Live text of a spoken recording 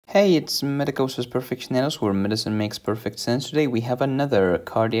Hey, it's Medicosis Perfectionalis, where medicine makes perfect sense. Today we have another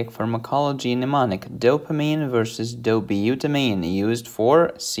cardiac pharmacology mnemonic, dopamine versus dobutamine, used for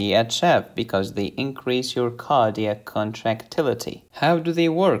CHF because they increase your cardiac contractility. How do they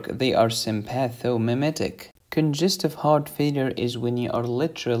work? They are sympathomimetic. Congestive heart failure is when you are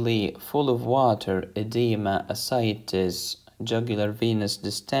literally full of water, edema, ascites, jugular venous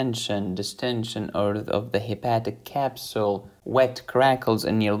distension of the hepatic capsule, wet crackles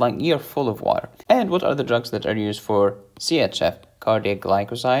in your lung. You're full of water. And what are the drugs that are used for CHF? Cardiac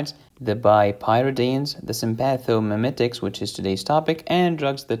glycosides, the bipyridines, the sympathomimetics, which is today's topic, and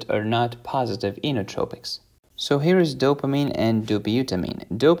drugs that are not positive inotropics. So here is dopamine and dobutamine.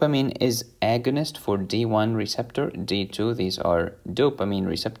 Dopamine is agonist for D1 receptor, D2, these are dopamine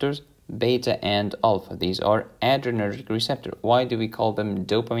receptors, beta and alpha, these are adrenergic receptor. Why do we call them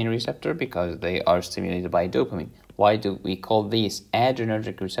dopamine receptor? Because they are stimulated by dopamine. Why do we call these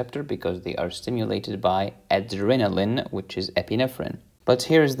adrenergic receptor? Because they are stimulated by adrenaline, which is epinephrine. But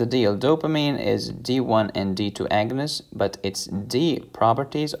here's the deal. Dopamine is D1 and D2 agonists, but its D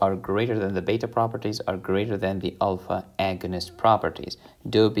properties are greater than the beta properties are greater than the alpha agonist properties.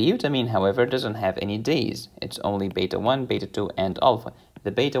 Dobutamine, however, doesn't have any Ds. It's only beta 1, beta 2, and alpha.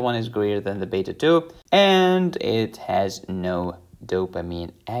 The beta 1 is greater than the beta 2, and it has no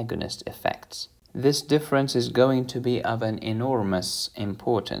dopamine agonist effects. This difference is going to be of an enormous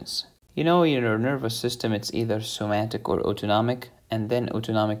importance. You know, in your nervous system, it's either somatic or autonomic, and then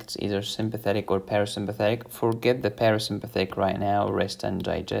autonomic, it's either sympathetic or parasympathetic. Forget the parasympathetic right now, rest and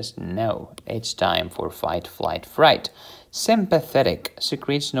digest. No, it's time for fight, flight, fright. Sympathetic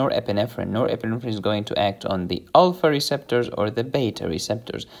secretes norepinephrine. Norepinephrine is going to act on the alpha receptors or the beta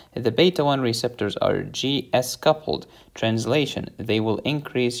receptors. The beta 1 receptors are GS coupled. Translation, they will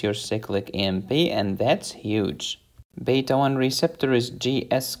increase your cyclic AMP, and that's huge. Beta 1 receptor is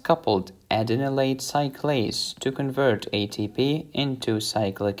GS coupled adenylate cyclase to convert ATP into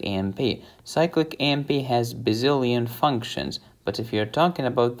cyclic AMP. Cyclic AMP has bazillion functions, but if you're talking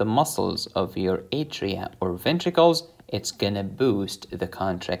about the muscles of your atria or ventricles, it's gonna boost the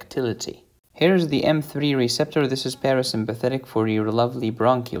contractility. Here's the M3 receptor. This is parasympathetic for your lovely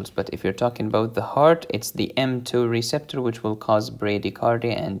bronchioles, but if you're talking about the heart, it's the M2 receptor, which will cause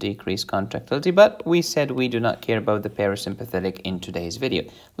bradycardia and decrease contractility, but we said we do not care about the parasympathetic in today's video.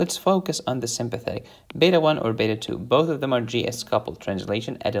 Let's focus on the sympathetic. Beta 1 or beta 2, both of them are GS coupled.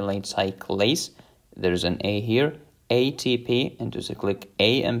 Translation, adenylate cyclase, there's an A here, ATP into cyclic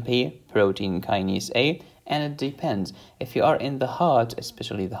AMP, protein kinase A, and it depends. If you are in the heart,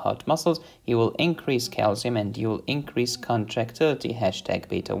 especially the heart muscles, you will increase calcium and you will increase contractility, hashtag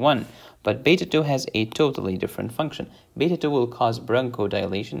beta 1. But beta 2 has a totally different function. Beta 2 will cause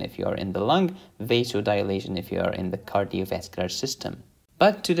bronchodilation if you are in the lung, vasodilation if you are in the cardiovascular system.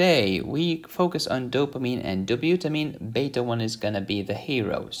 But today, we focus on dopamine and dobutamine. Beta 1 is gonna be the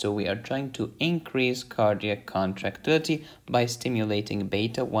hero. So we are trying to increase cardiac contractility by stimulating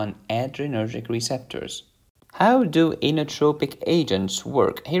beta 1 adrenergic receptors. How do inotropic agents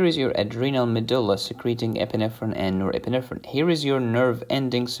work? Here is your adrenal medulla secreting epinephrine and norepinephrine. Here is your nerve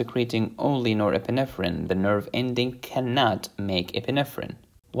ending secreting only norepinephrine. The nerve ending cannot make epinephrine.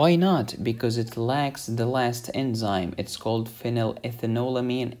 Why not? Because it lacks the last enzyme. It's called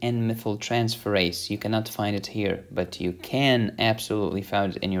phenylethanolamine N-methyltransferase. You cannot find it here, but you can absolutely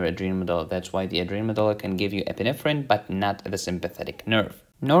find it in your adrenal medulla. That's why the adrenal medulla can give you epinephrine, but not the sympathetic nerve.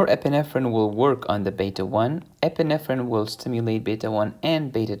 Norepinephrine will work on the beta 1. Epinephrine will stimulate beta 1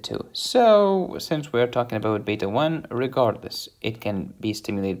 and beta 2. So, since we're talking about beta 1, regardless, it can be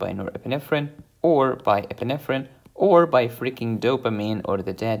stimulated by norepinephrine or by epinephrine or by freaking dopamine or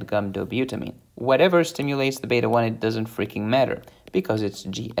the dadgum dobutamine. Whatever stimulates the beta 1, it doesn't freaking matter because it's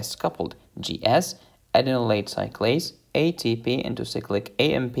GS coupled. GS, adenylate cyclase, ATP into cyclic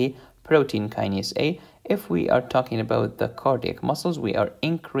AMP, protein kinase A. If we are talking about the cardiac muscles, we are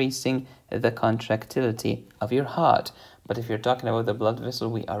increasing the contractility of your heart. But if you're talking about the blood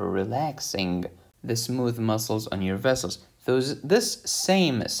vessel, we are relaxing the smooth muscles on your vessels. This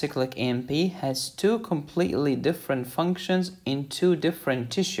same cyclic AMP has two completely different functions in two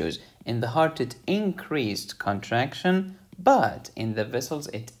different tissues. In the heart, it increased contraction, but in the vessels,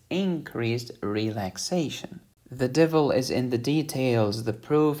 it increased relaxation. The devil is in the details, the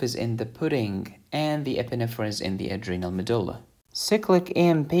proof is in the pudding, and the epinephrine is in the adrenal medulla. Cyclic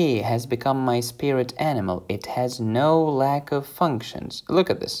AMP has become my spirit animal. It has no lack of functions. Look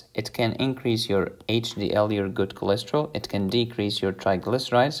at this. It can increase your HDL, your good cholesterol. It can decrease your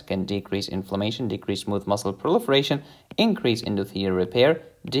triglycerides, can decrease inflammation, decrease smooth muscle proliferation, increase endothelial repair,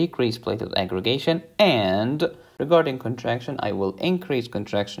 decrease platelet aggregation, and Regarding contraction, I will increase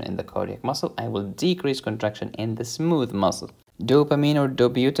contraction in the cardiac muscle. I will decrease contraction in the smooth muscle. Dopamine or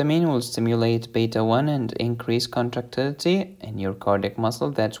dobutamine will stimulate beta 1 and increase contractility in your cardiac muscle.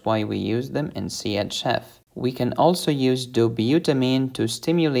 That's why we use them in CHF. We can also use dobutamine to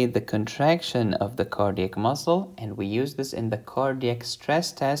stimulate the contraction of the cardiac muscle, and we use this in the cardiac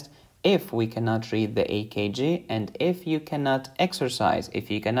stress test if we cannot read the EKG and if you cannot exercise.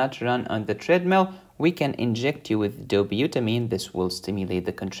 If you cannot run on the treadmill, we can inject you with dobutamine. This will stimulate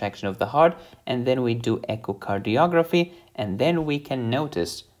the contraction of the heart, and then we do echocardiography, and then we can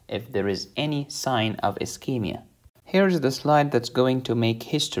notice if there is any sign of ischemia. Here's the slide that's going to make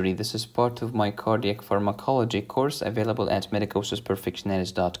history. This is part of my cardiac pharmacology course available at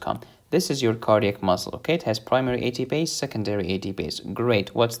medicosisperfectionalis.com. This is your cardiac muscle, okay? It has primary ATPase, secondary ATPase.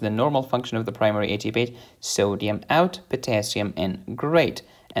 Great. What's the normal function of the primary ATPase? Sodium out, potassium in. Great.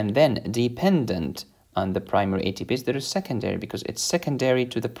 And then dependent on the primary ATPase, there is secondary because it's secondary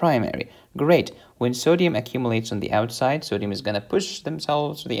to the primary. Great. When sodium accumulates on the outside, sodium is going to push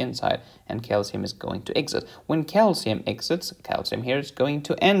themselves to the inside and calcium is going to exit. When calcium exits, calcium here is going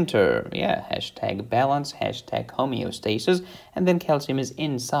to enter. Yeah, hashtag balance, hashtag homeostasis, and then calcium is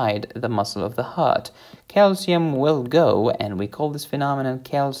inside the muscle of the heart. Calcium will go, and we call this phenomenon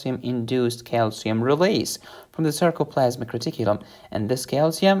calcium-induced calcium release from the sarcoplasmic reticulum, and this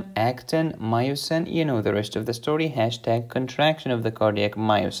calcium, actin, myosin, you know the rest of the story, hashtag contraction of the cardiac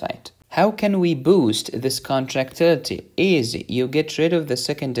myocyte. How can we boost this contractility? Easy. You get rid of the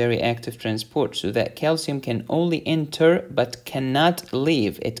secondary active transport so that calcium can only enter but cannot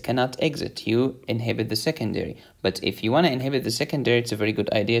leave. It cannot exit. You inhibit the secondary. But if you want to inhibit the secondary, it's a very good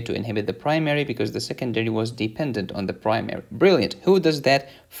idea to inhibit the primary because the secondary was dependent on the primary. Brilliant. Who does that?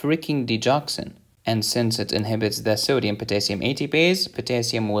 Freaking digoxin. And since it inhibits the sodium-potassium ATPase,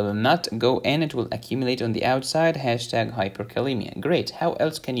 potassium will not go in, it will accumulate on the outside, hashtag hyperkalemia. Great, how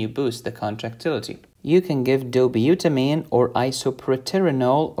else can you boost the contractility? You can give dobutamine or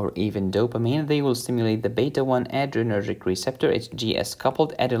isoproterenol or even dopamine. They will stimulate the beta-1 adrenergic receptor. It's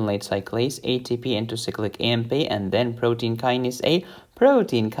GS-coupled adenylate cyclase, ATP into cyclic AMP, and then protein kinase A.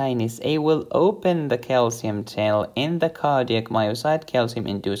 Protein kinase A will open the calcium channel in the cardiac myocyte,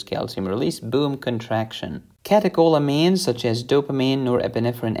 calcium-induced calcium release, boom, contraction. Catecholamines such as dopamine,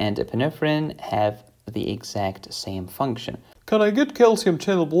 norepinephrine, and epinephrine have the exact same function. Can I get calcium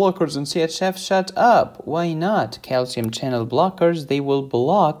channel blockers in CHF? Shut up! Why not? Calcium channel blockers, they will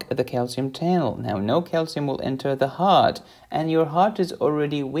block the calcium channel. Now, no calcium will enter the heart, and your heart is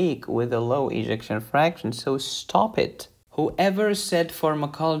already weak with a low ejection fraction, so stop it. Whoever said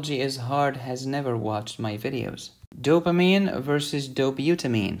pharmacology is hard has never watched my videos. Dopamine versus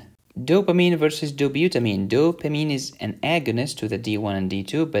dobutamine. Dopamine versus dobutamine. Dopamine is an agonist to the D1 and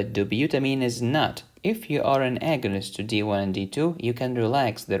D2, but dobutamine is not. If you are an agonist to D1 and D2, you can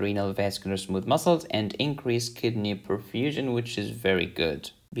relax the renal vascular smooth muscles and increase kidney perfusion, which is very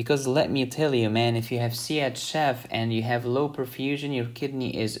good. Because let me tell you, man, if you have CHF and you have low perfusion, your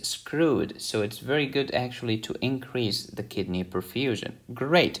kidney is screwed. So it's very good actually to increase the kidney perfusion.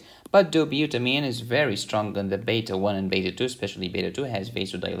 Great. But dobutamine is very strong on the beta-1 and beta-2, especially beta-2 has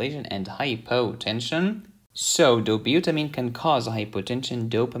vasodilation and hypotension. So dobutamine can cause hypotension,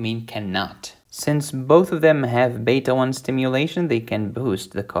 dopamine cannot. Since both of them have beta-1 stimulation, they can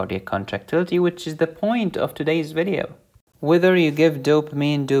boost the cardiac contractility, which is the point of today's video. Whether you give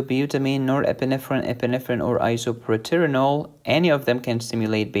dopamine, dobutamine, norepinephrine, epinephrine, or isoproterenol, any of them can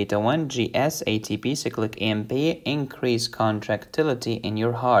stimulate beta-1, GS, ATP, cyclic AMP, increase contractility in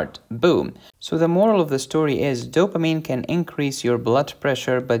your heart. Boom. So the moral of the story is dopamine can increase your blood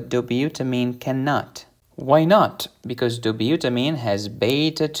pressure, but dobutamine cannot. Why not? Because dobutamine has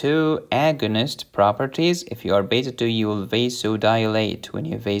beta-2 agonist properties. If you are beta-2, you will vasodilate. When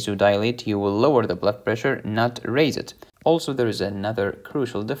you vasodilate, you will lower the blood pressure, not raise it. Also, there is another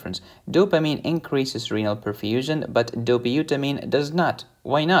crucial difference. Dopamine increases renal perfusion, but dobutamine does not.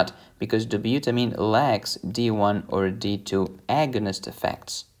 Why not? Because dobutamine lacks D1 or D2 agonist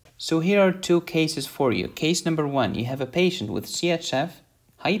effects. So here are two cases for you. Case number 1, you have a patient with CHF,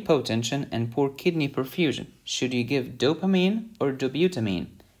 hypotension, and poor kidney perfusion. Should you give dopamine or dobutamine?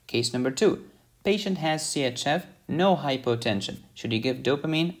 Case number 2, patient has CHF, no hypotension. Should you give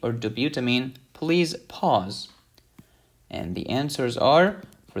dopamine or dobutamine? Please pause. And the answers are,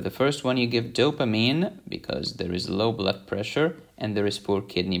 for the first one, you give dopamine because there is low blood pressure and there is poor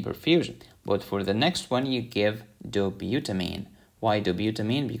kidney perfusion. But for the next one, you give dobutamine. Why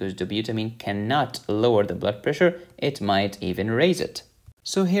dobutamine? Because dobutamine cannot lower the blood pressure. It might even raise it.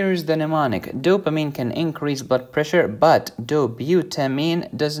 So here is the mnemonic. Dopamine can increase blood pressure, but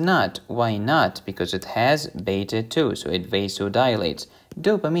dobutamine does not. Why not? Because it has beta 2, so it vasodilates.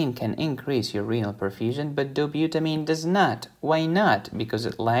 Dopamine can increase your renal perfusion, but dobutamine does not. Why not? Because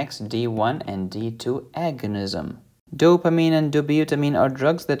it lacks D1 and D2 agonism. Dopamine and dobutamine are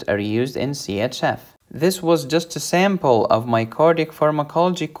drugs that are used in CHF. This was just a sample of my cardiac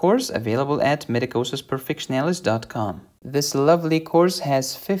pharmacology course available at medicosisperfectionalis.com. This lovely course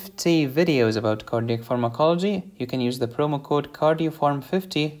has 50 videos about cardiac pharmacology. You can use the promo code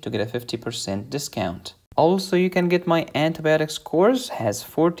CardioPharm50 to get a 50% discount. Also, you can get my antibiotics course, has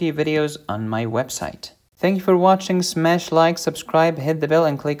 40 videos on my website. Thank you for watching. Smash like, subscribe, hit the bell,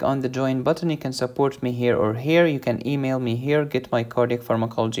 and click on the join button. You can support me here or here. You can email me here, get my cardiac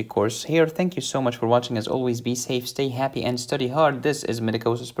pharmacology course here. Thank you so much for watching. As always, be safe, stay happy, and study hard. This is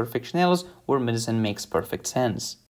Medicosis Perfectionalis, where medicine makes perfect sense.